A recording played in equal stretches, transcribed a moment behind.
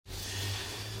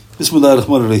Bismillah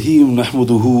ar-Rahman ar-Rahim.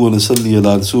 Nahmaduhu wa nasalli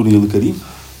ala Rasulih al-Kareem.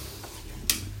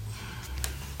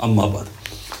 Amma ba'd.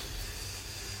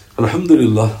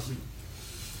 Alhamdulillah.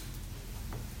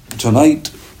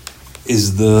 Tonight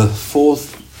is the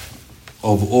 4th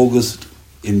of August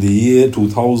in the year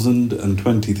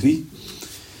 2023.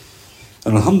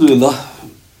 And Alhamdulillah,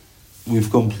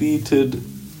 we've completed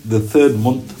the 3rd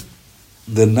month,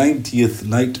 the 90th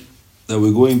night that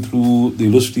we're going through the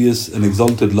illustrious and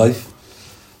exalted life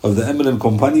of the eminent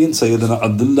companion Sayyidina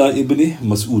Abdullah Ibn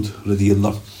Masood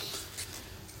radiyallahu.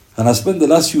 And I spent the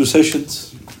last few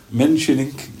sessions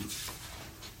mentioning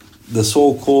the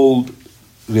so-called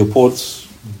reports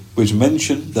which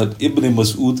mention that Ibn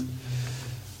Masood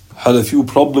had a few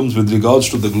problems with regards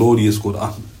to the glorious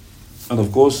Quran. And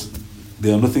of course,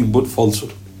 they are nothing but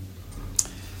falsehood.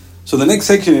 So the next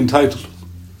section entitled,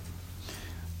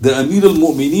 the Amir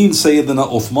al-Mu'mineen Sayyidina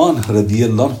Uthman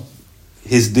radiyallahu,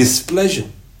 his displeasure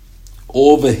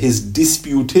over his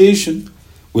disputation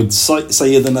with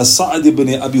Sayyidina Saad ibn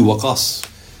Abi Waqqas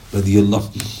radiyallahu.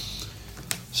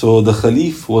 So the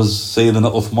Khalif was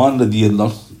Sayyidina Uthman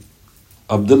radiyallahu.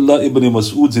 Abdullah Ibn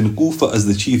Masood in Koofah as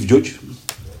the chief judge.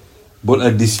 But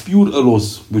a dispute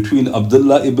arose between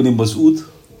Abdullah Ibn Masood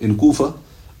in Koofah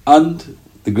and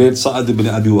the great Saad ibn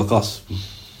Abi Waqqas.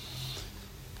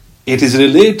 It is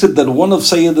related that one of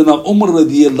Sayyidina Umar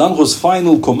radiyallahu anhu's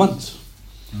final commands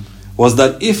was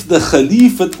that if the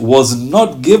Khalifate was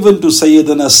not given to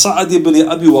Sayyidina Saad ibn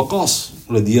Abi Waqqas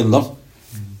radiyallahu,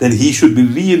 then he should be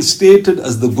reinstated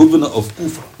as the governor of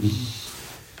Koofah.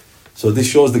 So this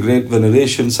shows the great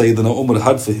veneration Sayyidina Umar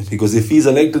had for him, because if he's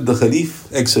elected the Khalif,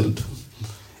 excellent.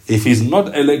 If he's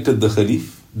not elected the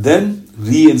Khalif, then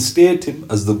reinstate him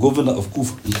as the governor of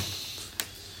Koofah.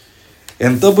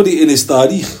 And Tabari in his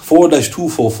Tarikh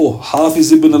 4-244,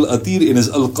 Hafiz ibn al-Atir in his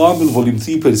Al-Kamil volume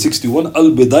 3 page 61,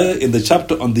 Al-Bidayah in the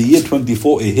chapter on the year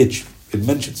 24 AH, it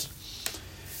mentions,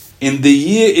 in the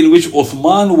year in which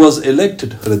Uthman was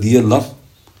elected, radiyallahu,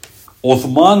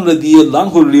 Uthman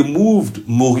radiyallahu removed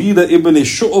Mughira ibn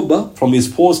Shu'bah from his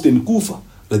post in Koofah,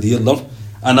 radiyallahu,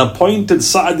 and appointed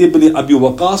Saad ibn Abi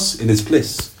Waqqas in his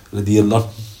place, radiyallahu.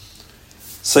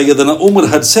 Sayyidina Umar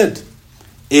had said,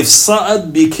 if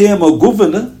Saad became a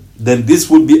governor, then this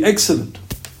would be excellent.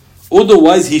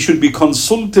 Otherwise, he should be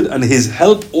consulted and his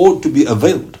help ought to be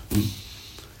availed.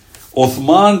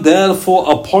 Uthman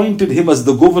therefore appointed him as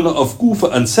the governor of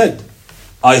Koofah and said,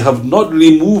 I have not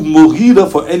removed Mughira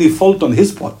for any fault on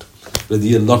his part.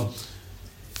 He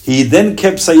then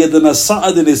kept Sayyidina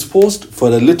Saad in his post for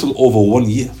a little over 1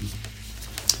 year.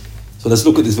 So let's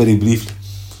look at this very briefly.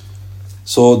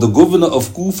 So the governor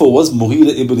of Koofah was Mughira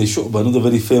ibn Shu'bah, another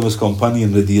very famous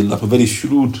companion, radiyallahu, very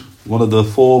shrewd, one of the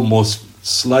 4 most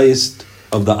slyest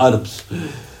of the Arabs,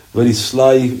 very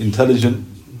sly, intelligent,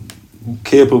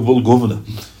 capable governor.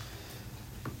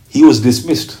 He was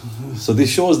dismissed. So this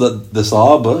shows that the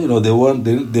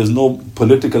Sahaba, there's no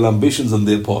political ambitions on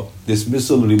their part.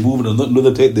 Dismissal, removal, and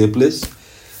another take their place.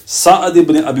 Saad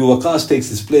ibn Abi Waqqas takes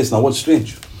his place. Now what's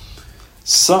strange?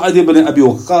 Saad ibn Abi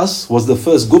Waqqas was the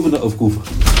first governor of Koofah.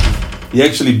 He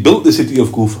actually built the city of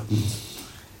Koofah.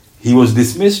 He was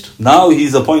dismissed. Now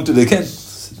he's appointed again,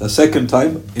 the second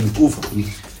time in Koofah.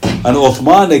 And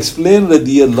Uthman explained that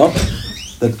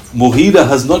Mughira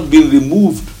has not been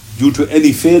removed due to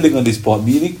any failing on his part,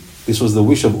 meaning this was the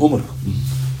wish of Umar.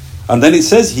 And then it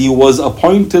says he was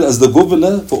appointed as the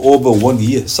governor for over 1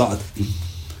 year, Saad.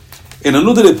 In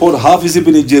another report, Hafiz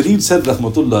ibn Jarir said,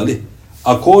 rahmatullah alayh,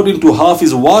 according to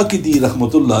Hafiz Waqidi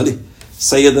rahmatullah alayh,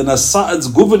 Sayyidina Sa'ad's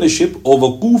governorship over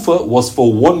Koofah was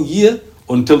for 1 year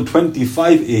until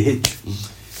 25 AH.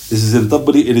 This is in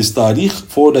Tabari in his Tarikh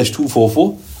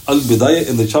 4-244, Al-Bidayah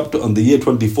in the chapter on the year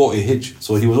 24 AH.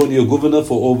 So he was only a governor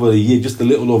for over a year, just a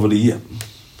little over a year.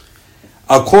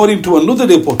 According to another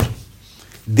report,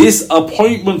 this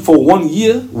appointment for 1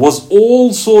 year was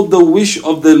also the wish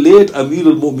of the late Amir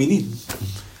al-Mu'mineen.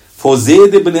 For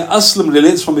Zayd ibn Aslam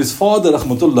relates from his father,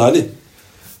 rahmatullah alayh,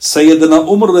 Sayyidina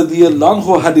Umar radiyallahu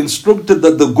anhu had instructed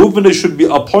that the governor should be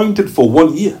appointed for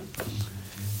 1 year.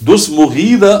 Thus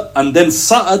Mughira and then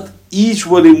Sa'ad each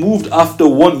were removed after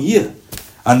 1 year.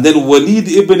 And then Walid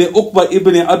ibn Uqba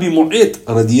ibn Abi Mu'ayt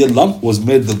radiyallahu anhu was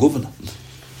made the governor.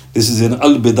 This is in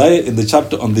Al-Bidayah in the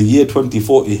chapter on the year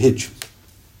 24 AH.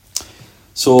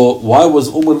 So why was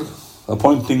Umar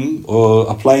appointing or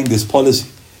applying this policy?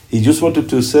 He just wanted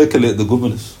to circulate the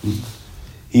governors.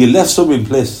 He left some in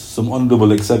place, some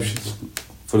honorable exceptions.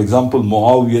 For example,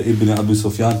 Muawiyah ibn Abi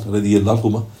Sufyan radiyallahu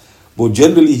anhu. But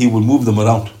generally he would move them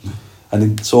around.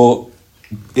 And so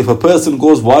if a person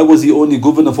goes, why was he only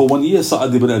governor for 1 year?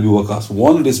 Saad ibn Abi Waqqas.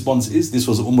 One response is, this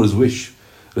was Umar's wish,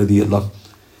 radiyallahu.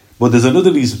 But there's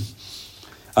another reason.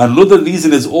 Another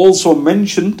reason is also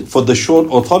mentioned for the short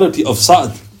authority of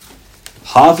Saad.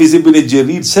 Hafiz ibn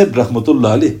Jarir said,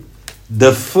 Rahmatullah alayh,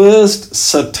 the first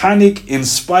satanic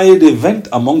inspired event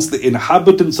amongst the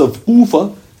inhabitants of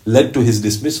Koofah led to his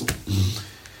dismissal.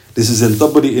 This is in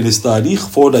Tabari in his Tarikh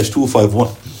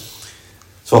 4-251.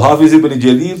 So Hafiz ibn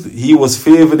Jarir, he was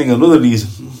favoring another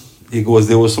reason. He goes,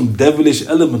 there were some devilish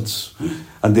elements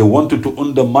and they wanted to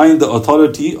undermine the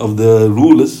authority of the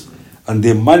rulers, and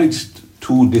they managed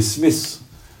to dismiss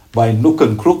by nook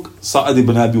and crook Saad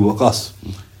ibn Abi Waqqas.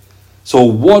 So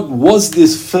what was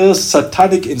this first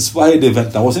satanic inspired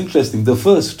event? Now what's interesting, the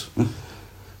first.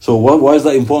 So why is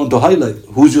that important to highlight?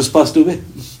 Who's just passed away?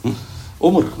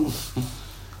 Umar.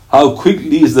 How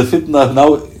quickly is the fitna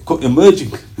now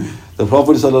emerging? The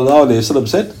Prophet ﷺ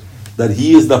said that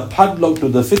he is the padlock to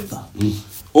the fitna.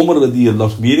 Umar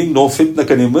radiyallahu, meaning no fitna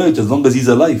can emerge as long as he's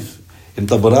alive. In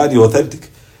Tabarani, authentic.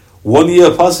 1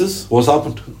 year passes, what's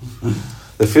happened?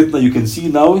 The fitna you can see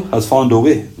now has found a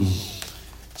way.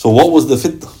 So what was the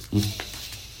fitna?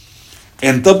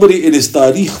 In Tabari in his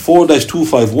Tarikh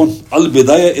 4-251,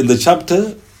 Al-Bidayah in the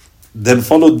chapter, then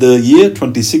followed the year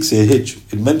 26 AH.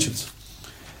 It mentions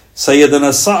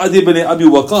Sayyidina Saad ibn Abi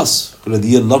Waqqas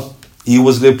radiyallahu, he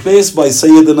was replaced by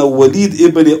Sayyidina Walid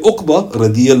ibn Uqba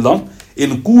radiyallahu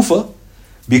in Koofah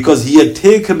because he had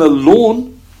taken a loan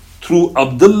through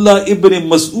Abdullah Ibn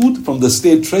Masood from the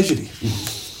state treasury.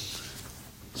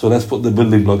 So let's put the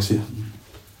building blocks here.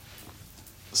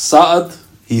 Saad,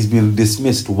 he's been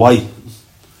dismissed. Why?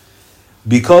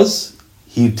 Because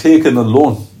he'd taken a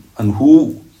loan. And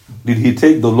who did he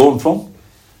take the loan from?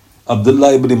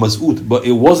 Abdullah ibn Masood. But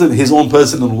it wasn't his own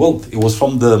personal wealth. It was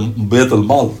from the Bayt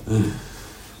al-Mal.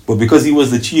 But because he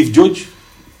was the chief judge,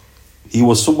 he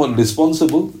was somewhat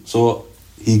responsible. So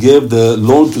he gave the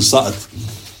loan to Saad.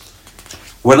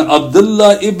 When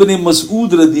Abdullah ibn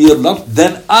Masood radiyallahu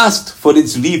then asked for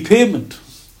its repayment,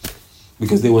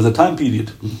 because there was a time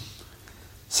period,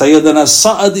 Sayyidina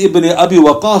Saad ibn Abi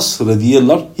Waqqas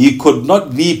radiyallahu, he could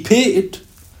not repay it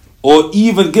or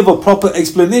even give a proper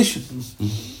explanation.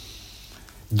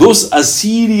 Thus a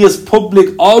serious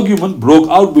public argument broke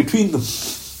out between them.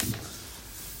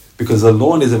 Because a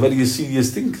loan is a very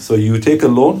serious thing. So you take a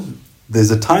loan,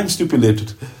 there's a time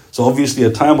stipulated. So obviously a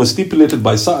time was stipulated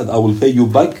by Saad, I will pay you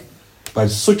back by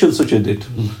such and such a date.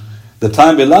 The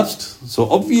time elapsed, so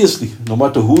obviously, no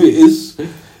matter who it is,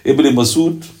 Ibn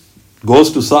Masood goes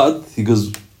to Saad, he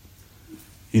goes,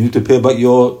 you need to pay back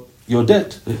your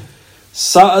debt.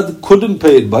 Saad couldn't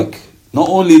pay it back. Not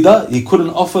only that, he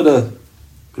couldn't offer a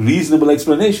reasonable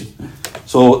explanation.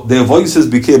 So their voices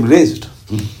became raised.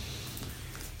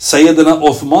 Sayyidina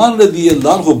Uthman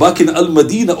radiyallahu back in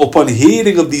Al-Madinah, upon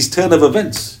hearing of these turn of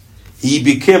events, he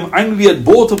became angry at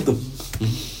both of them.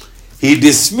 He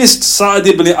dismissed Saad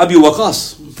ibn Abi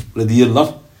Waqqas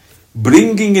radiyallahu,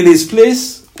 bringing in his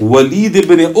place Walid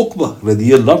ibn Uqba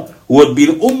radiyallahu, who had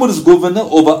been Umar's governor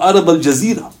over Arab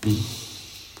al-Jazira.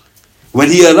 When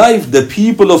he arrived, the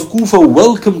people of Koofah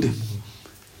welcomed him.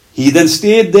 He then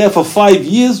stayed there for 5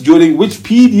 years, during which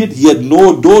period he had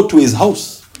no door to his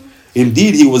house.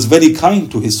 Indeed, he was very kind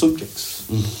to his subjects.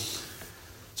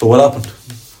 So what happened?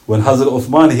 When Hazrat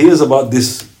Uthman hears about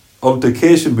this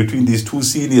altercation between these two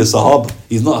senior Sahaba,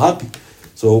 he's not happy.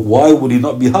 So why would he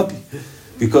not be happy?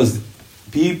 Because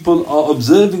people are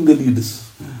observing the leaders.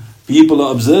 People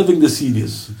are observing the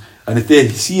seniors. And if they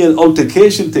see an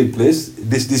altercation take place,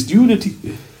 this disunity.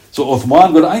 So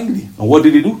Uthman got angry. And what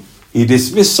did he do? He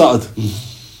dismissed Saad.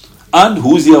 And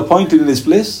who's he appointed in his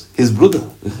place? His brother.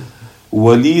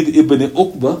 Walid ibn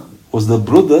Uqba was the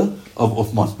brother of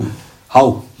Uthman.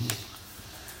 How?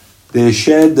 They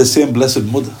shared the same blessed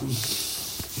mother.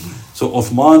 So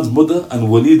Uthman's mother and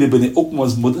Walid ibn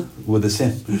Uqba's mother were the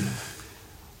same.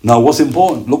 Now what's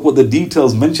important? Look what the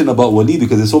details mention about Walid,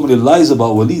 because there's so many lies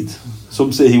about Walid.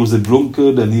 Some say he was a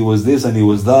drunkard and he was this and he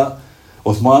was that.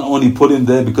 Uthman only put him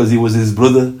there because he was his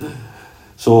brother.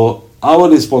 So our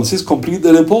response is complete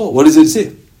the report. What does it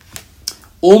say?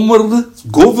 Umar's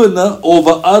governor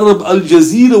over Arab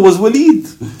al-Jazira was Walid.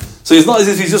 So it's not as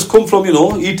if he's just come from,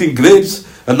 eating grapes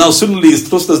and now suddenly he's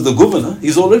thrust as the governor.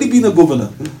 He's already been a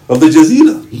governor of the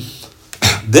Jazira.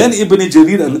 Then Ibn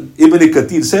Jarir and Ibn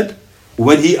Kathir said,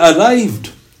 when he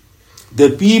arrived, the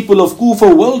people of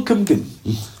Koofah welcomed him.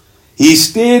 He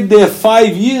stayed there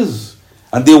 5 years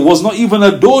and there was not even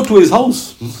a door to his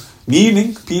house.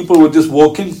 Meaning people were just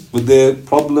walking with their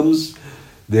problems,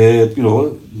 their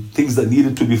things that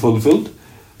needed to be fulfilled.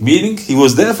 Meaning he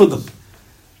was there for them.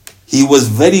 He was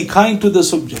very kind to the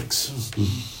subjects.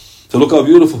 So look how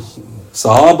beautiful.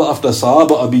 Sahaba after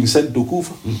Sahaba are being sent to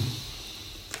Koofah.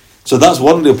 So that's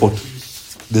one report.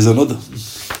 There's another.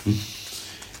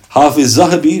 Hafiz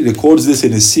Zahabi records this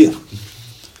in his Seer.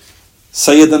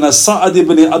 Sayyidina Saad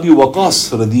ibn Abi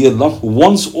Waqqas radiyallahu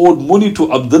once owed money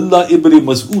to Abdullah ibn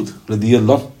Masood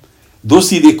radiyallahu. Thus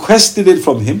he requested it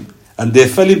from him and they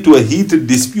fell into a heated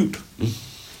dispute.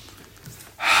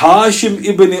 Hashim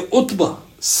ibn Utbah,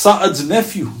 Saad's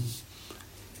nephew,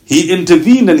 he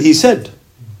intervened and he said,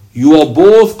 you are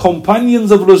both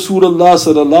companions of Rasulullah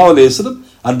sallallahu alayhi wasallam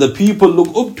and the people look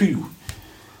up to you.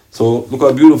 So look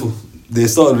how beautiful. They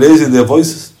started raising their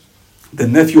voices. The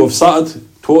nephew of Saad,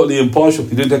 totally impartial.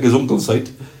 He didn't take his uncle's side.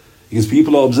 Because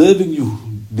people are observing you,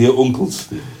 dear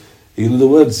uncles. In other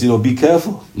words, be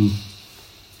careful.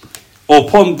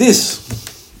 Upon this,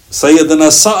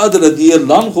 Sayyidina Saad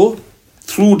radiyallahu anhu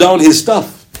threw down his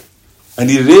staff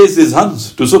and he raised his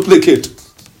hands to supplicate.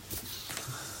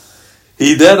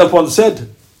 He thereupon said,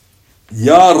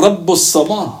 Ya Rabbus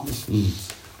Sama,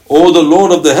 O the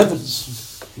Lord of the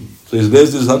heavens. So he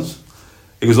raised his hands.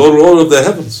 He goes, O Lord of the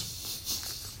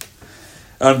heavens.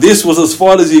 And this was as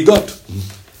far as he got.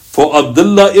 For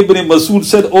Abdullah Ibn Masood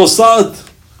said, O Saad,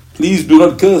 please do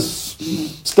not curse.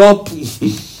 Stop.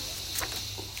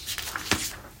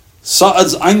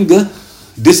 Saad's anger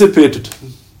dissipated.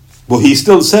 But he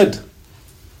still said,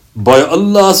 by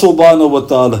Allah subhanahu wa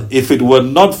ta'ala, if it were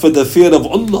not for the fear of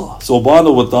Allah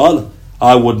subhanahu wa ta'ala,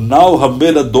 I would now have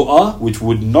made a dua which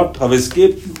would not have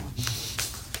escaped you.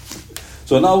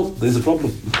 So now there's a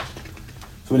problem.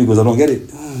 Somebody goes, I don't get it.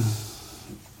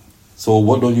 So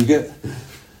what don't you get?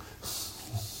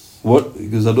 What?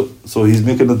 Because so he's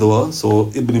making a dua.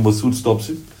 So Ibn Masood stops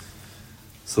him.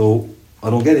 So I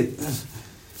don't get it.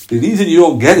 The reason you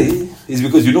don't get it is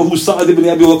because you know who Saad ibn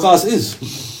Abi Waqqas is.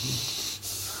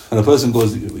 And a person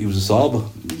goes, he was a Sahaba,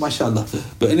 mashallah.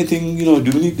 But anything,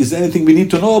 is there anything we need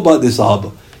to know about this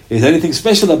Sahaba? Is there anything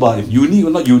special about him? Unique or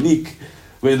not unique?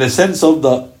 But in the sense of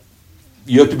that,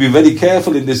 you have to be very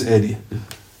careful in this area.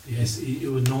 Yes, he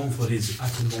was known for his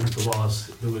at-and-known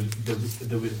du'as.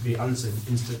 They will be answered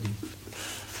instantly.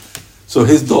 So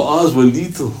his du'as were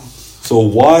lethal. So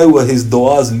why were his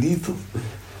du'as lethal?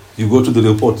 You go to the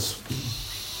reports.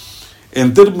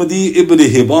 In Tirmidhi, Ibn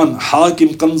Hibban,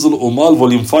 Hakim Kanzul Umal,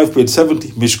 volume 5, page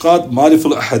 70. Mishkat, Marif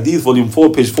al-Hadith, volume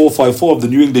 4, page 454 of the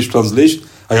New English Translation.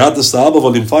 Hayat al-Sahaba,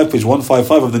 volume 5, page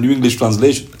 155 of the New English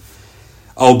Translation.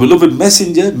 Our beloved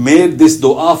messenger made this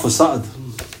dua for Saad.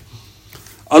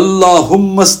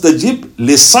 Allahumma stajib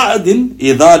li Sa'din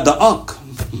idha da'ak.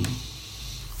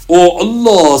 O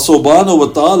Allah subhanahu wa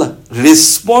ta'ala,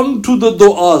 respond to the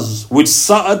du'as which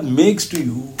Sa'ad makes to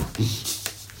you.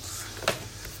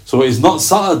 So it's not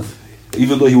Sa'ad,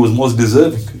 even though he was most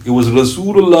deserving. It was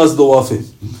Rasulullah's dua for him.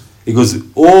 He goes,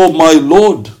 oh my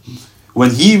Lord, when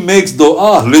he makes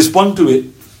dua, respond to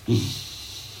it.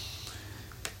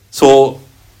 So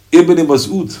Ibn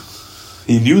Masood,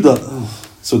 he knew that.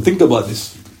 So think about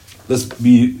this. Let's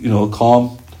be,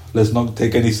 calm. Let's not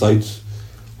take any sides.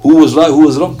 Who was right, who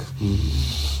was wrong?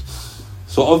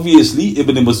 So obviously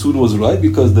Ibn Masood was right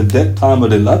because the debt time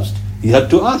had elapsed. He had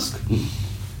to ask.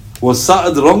 Was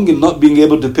Sa'ad wrong in not being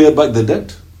able to pay back the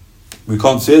debt? We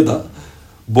can't say that.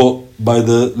 But by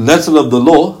the letter of the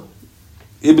law,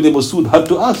 Ibn Masood had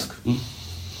to ask.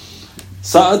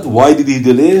 Saad, why did he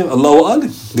delay? Allahu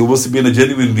Alim. There must have been a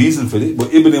genuine reason for it.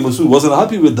 But Ibn Masood wasn't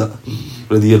happy with that.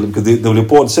 Because the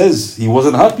report says he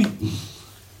wasn't happy.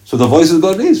 So the voices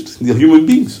got raised. They're human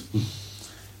beings.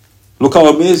 Look how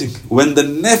amazing. When the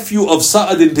nephew of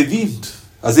Saad intervened,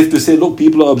 as if to say, look,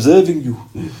 people are observing you.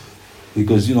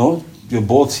 Because, you're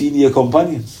both senior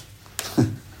companions.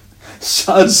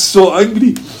 Saad's so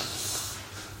angry.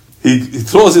 He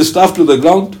throws his staff to the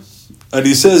ground and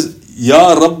he says,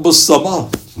 Ya Rabbus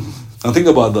Sama. Now think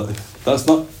about that.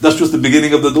 That's just the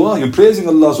beginning of the dua. You're praising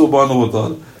Allah subhanahu wa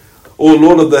ta'ala. O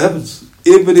Lord of the heavens.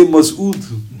 Ibn Masood,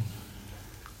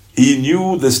 he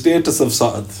knew the status of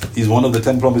Saad. He's one of the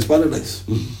 10 promised paradise.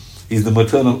 He's the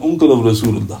maternal uncle of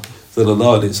Rasulullah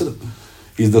sallallahu alayhi wa sallam.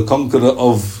 He's the conqueror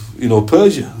of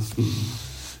Persia.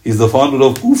 He's the founder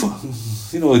of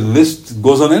Koofah. The list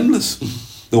goes on endless.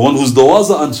 The one whose du'as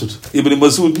are answered. Ibn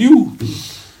Masood knew.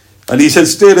 And he said,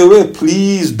 stay away,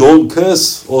 please don't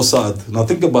curse, O Saad. Now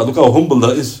think about it, look how humble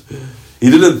that is. He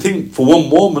didn't think for one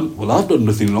moment, well, I've done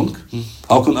nothing wrong.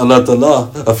 How can Allah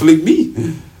Ta'ala afflict me?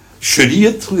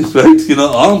 Shariat, right?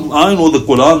 I know the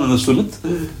Quran and the Sunnah.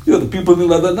 The people think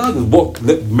like that now.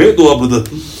 Make dua, brother.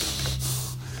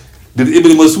 Did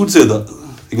Ibn Masood say that?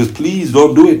 He goes, please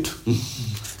don't do it.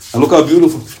 And look how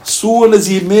beautiful. Soon as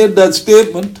he made that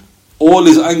statement, all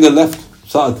his anger left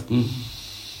Saad.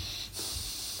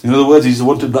 In other words, he just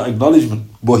wanted that acknowledgement.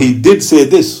 But he did say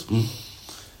this.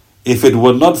 if it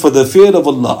were not for the fear of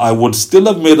Allah, I would still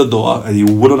have made a dua and you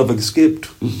wouldn't have escaped.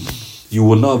 You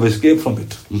would not have escaped from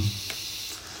it.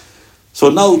 So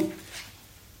now,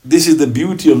 this is the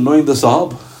beauty of knowing the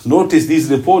Sahaba. Notice these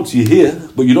reports you hear,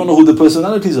 but you don't know who the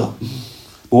personalities are.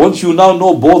 But once you now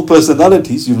know both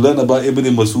personalities, you've learned about Ibn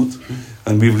Masood,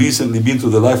 and we've recently been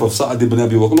through the life of Saad ibn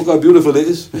Abi Waqqas. Look how beautiful it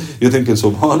is. You're thinking,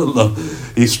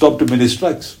 subhanAllah, he stopped him in his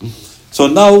tracks. So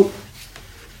now,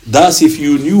 that's if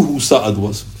you knew who Saad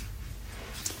was.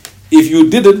 If you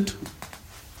didn't,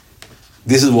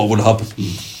 this is what would happen.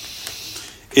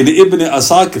 In Ibn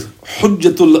Asakir,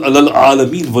 Hujjatul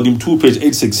Alameen, volume 2, page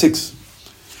 866,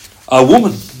 a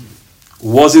woman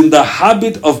was in the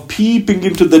habit of peeping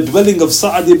into the dwelling of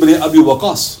Saad ibn Abi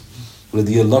Waqqas,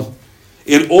 radiyallahu,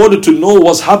 in order to know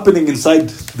what's happening inside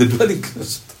the dwelling.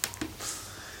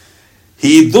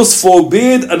 He thus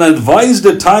forbade and advised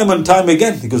her time and time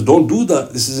again. He goes, don't do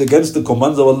that. This is against the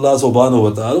commands of Allah subhanahu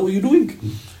wa ta'ala. What are you doing?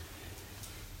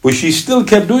 But she still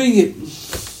kept doing it.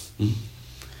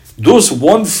 Thus,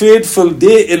 one fateful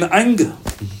day in anger,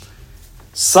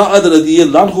 Saad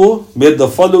radiyallahu anhu made the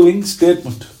following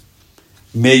statement: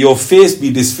 may your face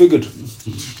be disfigured.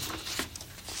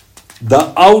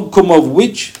 The outcome of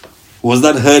which was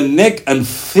that her neck and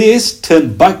face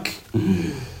turned back.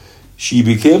 She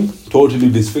became totally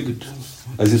disfigured,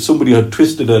 as if somebody had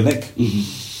twisted her neck.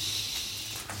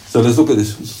 So let's look at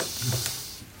this.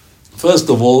 First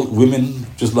of all, women,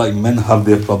 just like men, have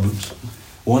their problems.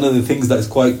 One of the things that's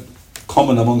quite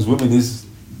common amongst women is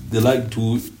they like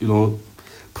to,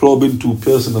 probe into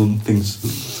personal things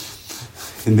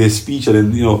in their speech, and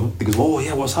then, they go, oh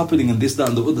yeah, what's happening, and this, that,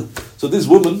 and the other. So this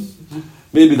woman,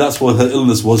 maybe that's what her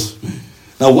illness was.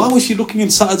 Now, why was she looking in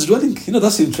Saad's dwelling?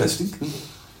 That's interesting.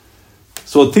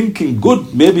 So thinking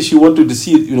good, maybe she wanted to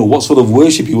see, what sort of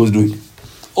worship he was doing.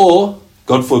 Or,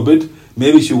 God forbid,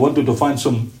 maybe she wanted to find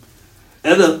some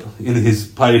error in his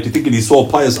piety, thinking he's so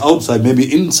pious outside,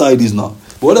 maybe inside he's not.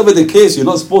 But whatever the case, you're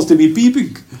not supposed to be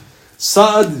peeping.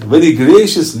 Saad, very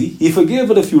graciously, he forgave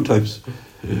her a few times.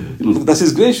 That's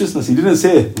his graciousness. He didn't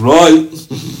say, right.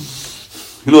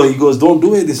 He goes, don't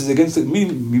do it. This is against it.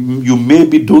 You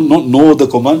maybe do not know the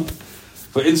command.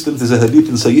 For instance, there's a hadith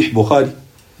in Sahih Bukhari,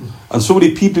 and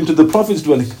somebody peeped into the Prophet's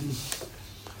dwelling,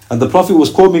 and the Prophet was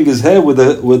combing his hair with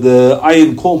a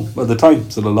iron comb at the time,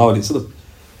 sallallahu alaihi wasallam,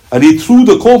 and he threw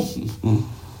the comb,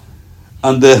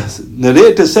 and the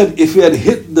narrator said if he had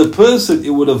hit the person, it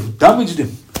would have damaged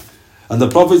him, and the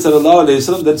Prophet sallallahu alaihi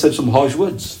wasallam then said some harsh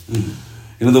words.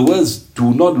 In other words,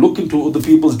 do not look into other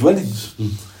people's dwellings.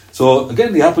 So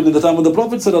again, it happened in the time of the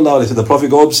Prophet sallallahu alaihi wasallam. The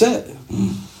Prophet got upset.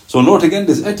 So note again,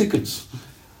 there's etiquettes.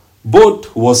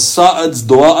 But was Saad's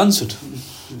dua answered?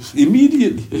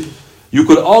 Immediately. You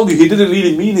could argue he didn't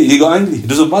really mean it. He got angry. It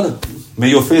doesn't matter. May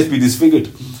your face be disfigured.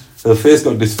 Her face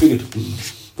got disfigured.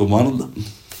 Subhanallah.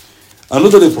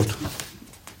 Another report.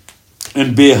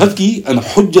 In Bayhaqi and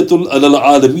Hujjatul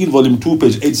Alameen, volume 2,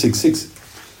 page 866.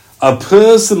 A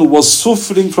person was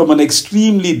suffering from an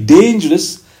extremely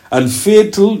dangerous and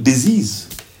fatal disease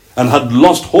and had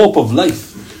lost hope of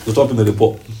life. The top in the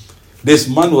report. This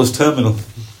man was terminal.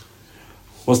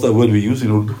 What's that word we use?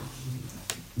 Jawab.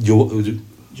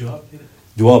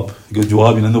 Jawab. Because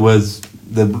jawab, in other words,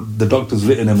 the doctor's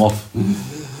written him off.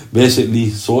 Basically,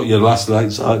 sort your last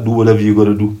rites out, do whatever you got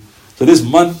to do. So this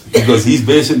man, because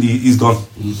he's gone.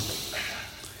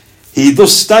 He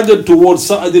thus staggered towards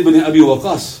Saad ibn Abi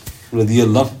Waqqas,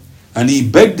 radiyallahu, and he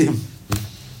begged him,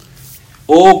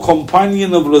 O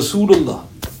companion of Rasulullah,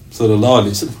 sallallahu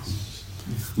alaihi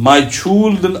wasallam, my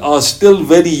children are still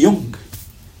very young,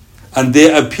 and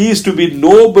there appears to be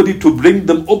nobody to bring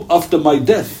them up after my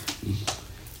death.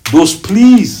 Thus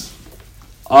please,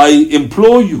 I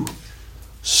implore you,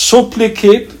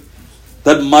 supplicate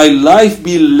that my life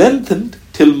be lengthened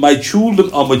till my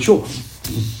children are mature.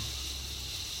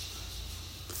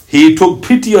 He took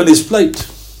pity on his plight,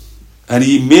 and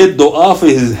he made dua for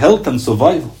his health and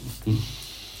survival.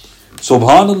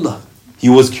 Subhanallah, he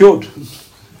was cured,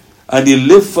 and he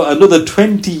lived for another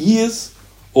 20 years,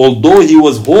 although he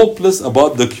was hopeless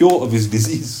about the cure of his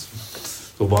disease.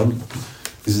 Subhanallah.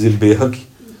 This is in Bayhaqi.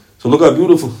 So look how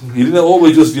beautiful. He didn't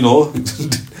always just,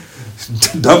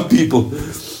 damn people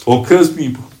or curse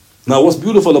people. Now what's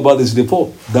beautiful about this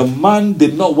report? The man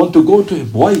did not want to go to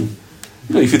him. Why?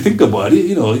 If you think about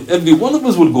it, every one of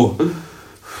us would go.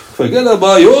 Forget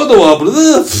about your dua,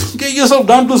 brother. Get yourself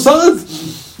down to Saad.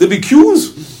 There'll be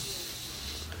queues.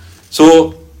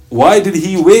 So why did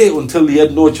he wait until he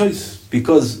had no choice?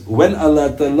 Because when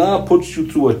Allah Ta'ala puts you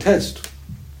through a test,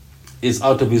 it's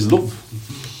out of His love.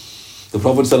 The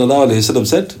Prophet ﷺ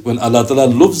said, when Allah Ta'ala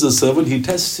loves a servant, He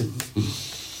tests him.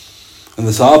 And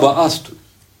the Sahaba asked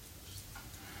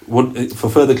for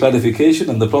further clarification,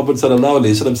 and the Prophet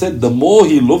ﷺ said, the more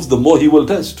he loves, the more he will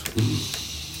test.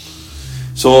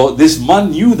 So this man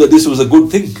knew that this was a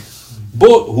good thing.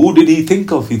 But who did he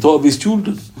think of? He thought of his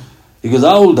children. He goes,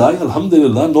 I will die,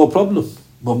 alhamdulillah, no problem.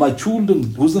 But my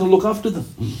children, who's going to look after them?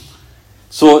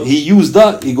 So he used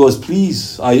that. He goes,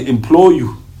 please, I implore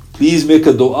you, please make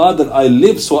a dua that I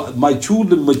live so my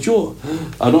children mature.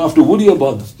 I don't have to worry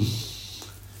about them.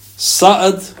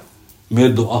 Saad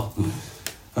made dua.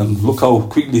 And look how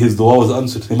quickly his dua was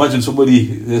answered. Imagine somebody,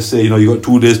 they say, you got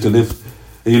 2 days to live.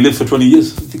 And you live for 20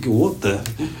 years. I'm thinking, what the?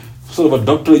 What sort of a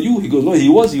doctor are you? He goes, no, he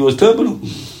was terminal.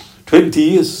 20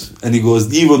 years. And he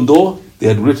goes, even though they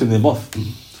had written him off.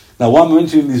 Now, why am I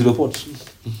mentioning these reports?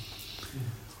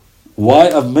 Why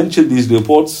I've mentioned these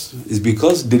reports is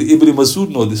because did Ibn Masood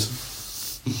know this?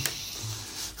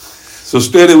 So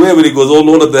straight away when he goes, oh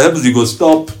Lord of the heavens, he goes,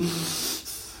 stop.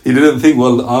 He didn't think,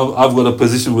 well, I've got a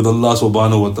position with Allah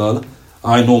subhanahu wa ta'ala.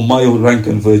 I know my rank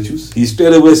and virtues. He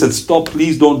straight away said, stop,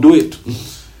 please don't do it.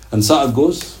 And Saad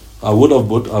goes, I would have,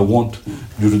 but I won't,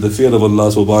 due to the fear of Allah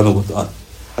subhanahu wa ta'ala.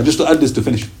 And just to add this to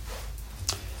finish.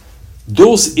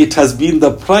 Thus it has been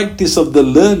the practice of the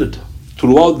learned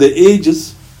throughout the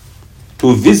ages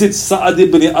to visit Saad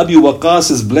ibn Abi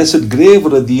Waqqas' blessed grave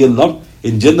radiyallahu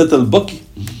in Jannat al-Baqi.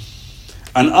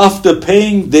 And after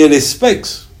paying their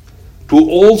respects, to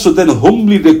also then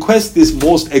humbly request this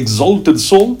most exalted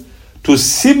soul to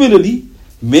similarly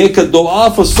make a dua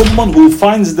for someone who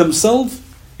finds themselves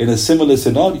in a similar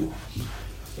scenario.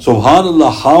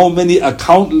 SubhanAllah, how many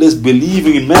countless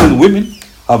believing men and women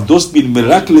have thus been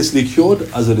miraculously cured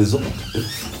as a result.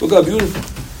 Look how beautiful.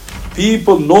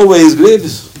 People know where his grave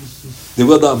is. They've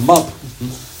got that map.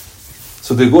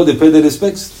 So they go, they pay their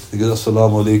respects. They go,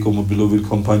 Assalamu alaikum, my beloved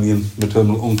companion,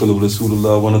 maternal uncle of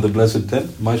Rasulullah, one of the blessed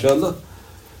 10, mashallah.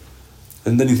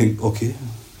 And then you think, okay,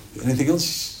 anything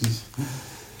else?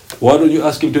 Why don't you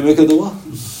ask him to make a dua?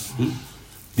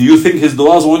 Do you think his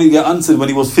duas only get answered when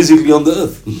he was physically on the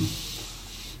earth?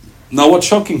 Now what's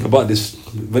shocking about this,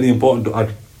 very important to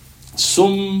add,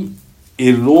 some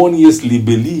erroneously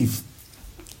believe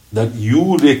that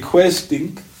you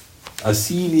requesting a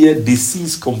senior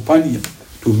deceased companion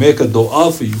to make a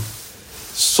dua for you,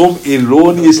 some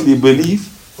erroneously believe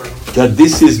that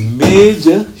this is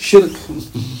major shirk.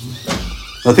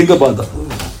 Now think about that.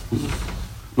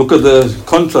 Look at the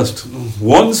contrast.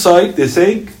 One side they're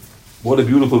saying, what a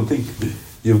beautiful thing.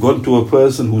 You've gone to a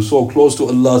person who's so close to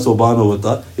Allah subhanahu wa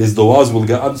ta'ala, his du'as will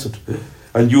get answered.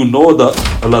 And you know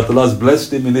that Allah ta'ala has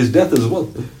blessed him in his death as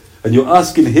well. And you're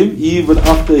asking him even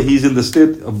after he's in the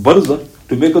state of barzakh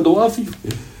to make a dua for you.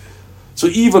 So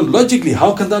even logically,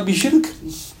 how can that be shirk?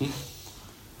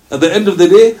 At the end of the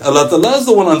day, Allah ta'ala is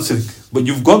the one answering. But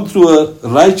you've gone through a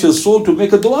righteous soul to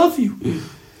make a dua for you.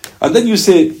 And then you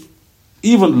say,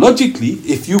 even logically,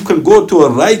 if you can go to a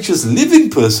righteous living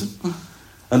person,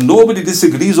 and nobody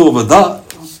disagrees over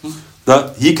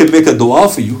that he can make a dua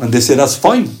for you, and they say that's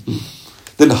fine,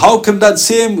 then how can that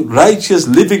same righteous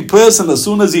living person, as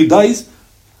soon as he dies,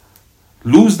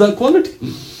 lose that quality?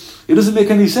 It doesn't make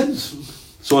any sense.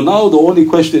 So now the only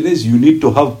question is, you need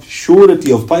to have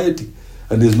surety of piety.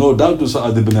 And there's no doubt to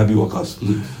Saad ibn Abi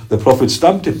Waqqas. The Prophet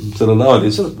stamped him, sallallahu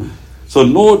alayhi wa sallam. So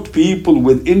note, people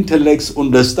with intellects,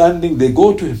 understanding, they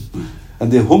go to him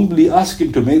and they humbly ask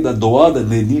him to make that dua that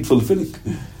they need fulfilling.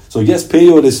 So yes, pay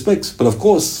your respects, but of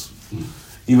course,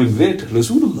 even greater,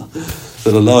 Rasulullah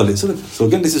sallallahu alayhi wa sallam. So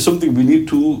again, this is something we need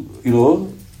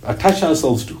to, attach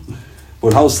ourselves to.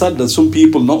 But how sad that some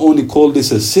people not only call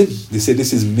this a sin, they say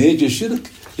this is major shirk.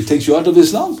 It takes you out of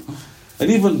Islam. And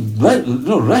even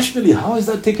rationally, how is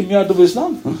that taking me out of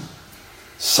Islam?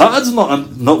 Saad's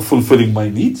not fulfilling my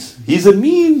needs. He's a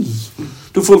means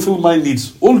to fulfill my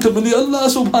needs. Ultimately, Allah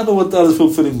subhanahu wa ta'ala is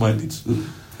fulfilling my needs.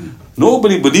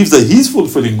 Nobody believes that he's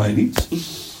fulfilling my needs.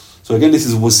 So again, this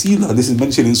is wasila. This is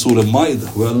mentioned in Surah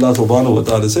Ma'idah, where Allah subhanahu wa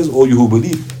ta'ala says, "O you who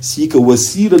believe, seek a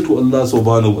wasila to Allah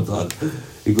subhanahu wa ta'ala."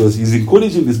 Because he's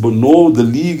encouraging this, but know the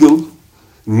legal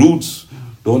routes.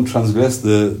 Don't transgress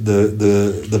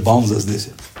the bounds, as they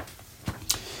say.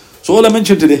 So all I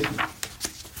mentioned today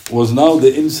was now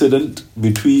the incident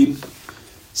between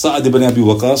Saad ibn Abi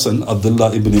Waqqas and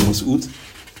Abdullah ibn Masood,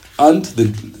 and the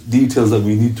details that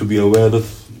we need to be aware of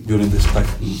during this time.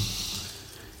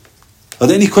 Are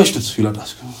there any questions you'd like to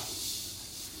ask?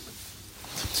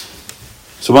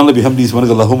 Subhanallah bihamdihi,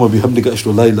 subhanakallahumma bihamdika,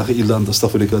 ashhadu an la ilaha illa anta,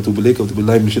 astaghfiruka wa atubu ilayk, wa atubu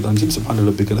billahi minash shaitanir rajim. Subhana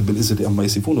rabbika rabbil izzati amma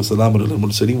yasifun, wa salamun alal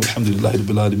mursalin, walhamdulillahi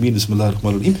rabbil alamin. Bismillahir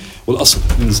rahmanir rahim. Wal asr,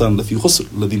 innal insana lafi khusr,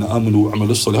 alladhina amanu wa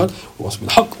amilus solihat, wa wasbil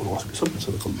haqq, wa wasbil sabr.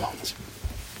 Sadaqallahu al-azim.